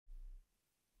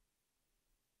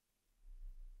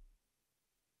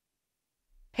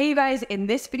Hey you guys, in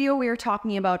this video, we are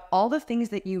talking about all the things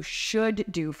that you should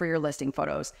do for your listing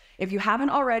photos. If you haven't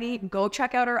already, go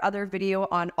check out our other video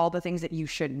on all the things that you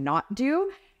should not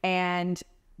do. And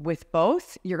with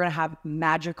both, you're gonna have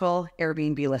magical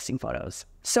Airbnb listing photos.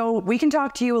 So we can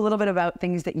talk to you a little bit about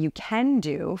things that you can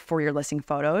do for your listing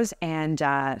photos and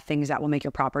things that will make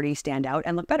your property stand out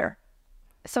and look better.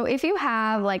 So if you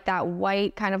have like that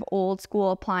white kind of old school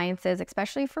appliances,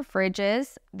 especially for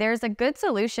fridges, there's a good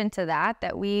solution to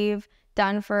that we've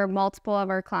done for multiple of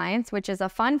our clients, which is a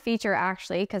fun feature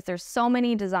actually, because there's so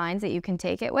many designs that you can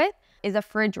take it with, is a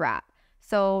fridge wrap.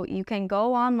 So you can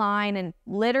go online and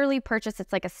literally purchase,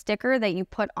 it's like a sticker that you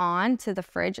put on to the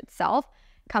fridge itself.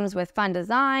 Comes with fun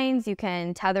designs. You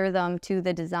can tether them to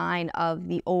the design of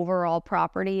the overall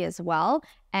property as well.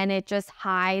 And it just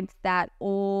hides that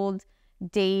old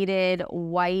dated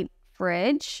white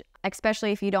fridge,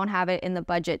 especially if you don't have it in the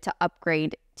budget to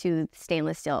upgrade to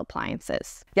stainless steel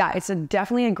appliances. Yeah, it's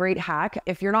definitely a great hack.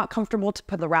 If you're not comfortable to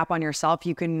put the wrap on yourself,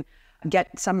 you can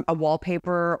get a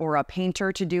wallpaper or a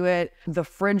painter to do it. The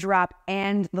fridge wrap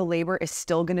and the labor is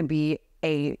still going to be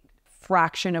a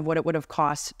fraction of what it would have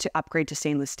cost to upgrade to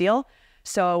stainless steel.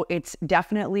 So it's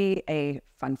definitely a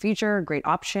fun feature, great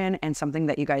option, and something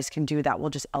that you guys can do that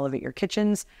will just elevate your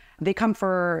kitchens. They come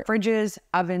for fridges,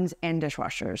 ovens, and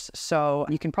dishwashers. So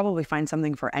you can probably find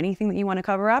something for anything that you want to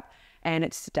cover up, and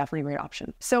it's definitely a great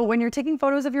option. So when you're taking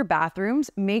photos of your bathrooms,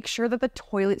 make sure that the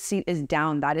toilet seat is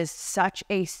down. That is such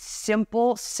a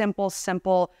simple,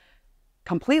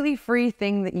 completely free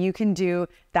thing that you can do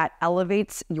that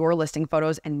elevates your listing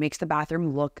photos and makes the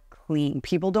bathroom look clean.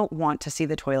 People don't want to see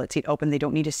the toilet seat open. They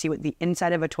don't need to see what the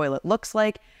inside of a toilet looks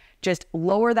like. Just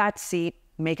lower that seat,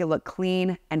 make it look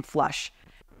clean and flush.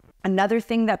 Another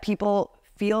thing that people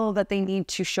feel that they need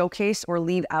to showcase or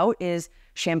leave out is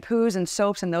shampoos and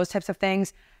soaps and those types of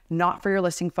things. Not for your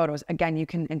listing photos. Again, you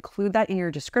can include that in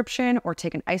your description or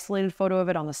take an isolated photo of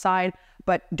it on the side,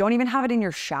 but don't even have it in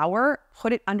your shower.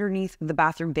 Put it underneath the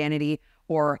bathroom vanity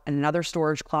or another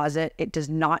storage closet. It does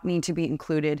not need to be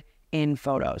included in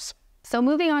photos. So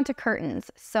moving on to curtains.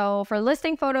 So for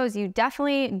listing photos, you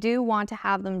definitely do want to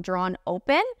have them drawn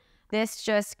open. This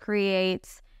just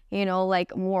creates,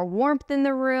 like more warmth in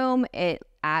the room. It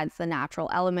adds the natural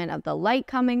element of the light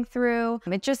coming through.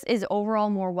 It just is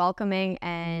overall more welcoming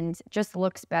and just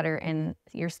looks better in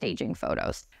your staging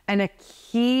photos. And a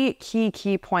key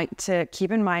point to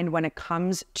keep in mind when it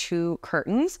comes to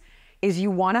curtains is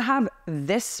you want to have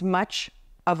this much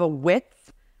of a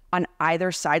width on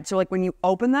either side. So like when you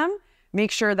open them, make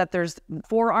sure that there's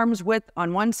 4 arms width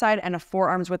on one side and a 4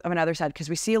 arms width on another side, because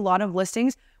we see a lot of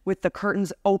listings with the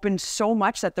curtains open so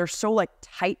much that they're so like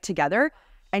tight together.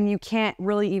 And you can't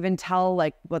really even tell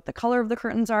like what the color of the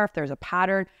curtains are, if there's a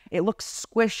pattern. It looks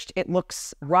squished, it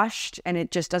looks rushed, and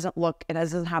it just doesn't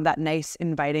have that nice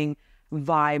inviting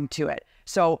vibe to it.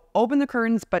 So open the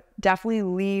curtains, but definitely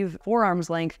leave 4 arms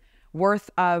length worth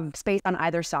of space on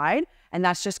either side. And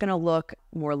that's just gonna look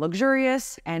more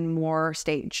luxurious and more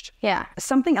staged. Yeah.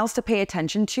 Something else to pay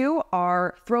attention to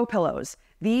are throw pillows.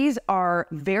 These are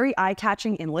very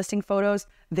eye-catching in listing photos.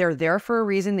 They're there for a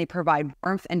reason. They provide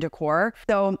warmth and decor.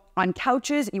 So on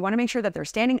couches, you want to make sure that they're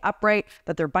standing upright,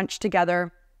 that they're bunched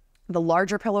together. The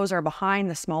larger pillows are behind,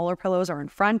 the smaller pillows are in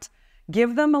front.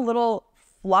 Give them a little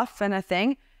fluff and a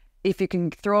thing. If you can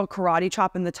throw a karate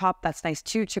chop in the top, that's nice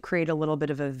too, to create a little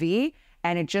bit of a V.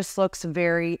 And it just looks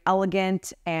very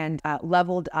elegant and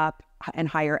leveled up and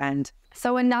higher end.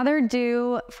 So another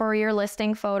do for your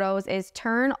listing photos is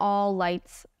turn all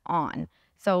lights on.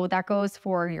 So that goes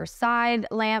for your side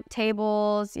lamp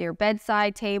tables, your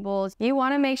bedside tables. You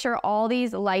want to make sure all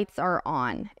these lights are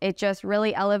on. It just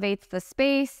really elevates the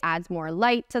space, adds more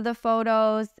light to the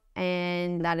photos,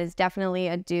 and that is definitely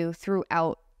a do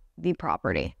throughout the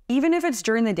property. Even if it's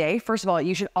during the day, first of all,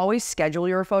 you should always schedule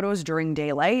your photos during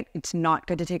daylight. It's not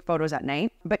good to take photos at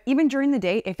night. But even during the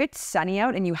day, if it's sunny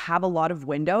out and you have a lot of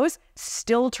windows,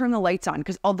 still turn the lights on,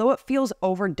 because although it feels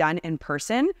overdone in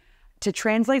person, to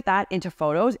translate that into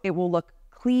photos, it will look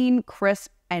clean,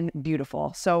 crisp, and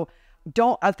beautiful. So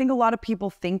I think a lot of people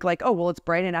think like, oh, well, it's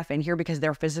bright enough in here because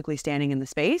they're physically standing in the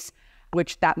space,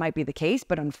 which that might be the case,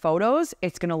 but on photos,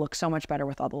 it's gonna look so much better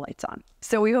with all the lights on.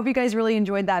 So we hope you guys really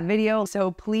enjoyed that video.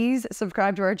 So please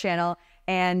subscribe to our channel,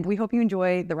 and we hope you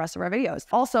enjoy the rest of our videos.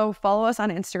 Also, follow us on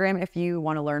Instagram if you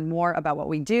wanna learn more about what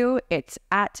we do. It's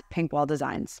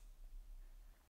 @PinkwallDesigns.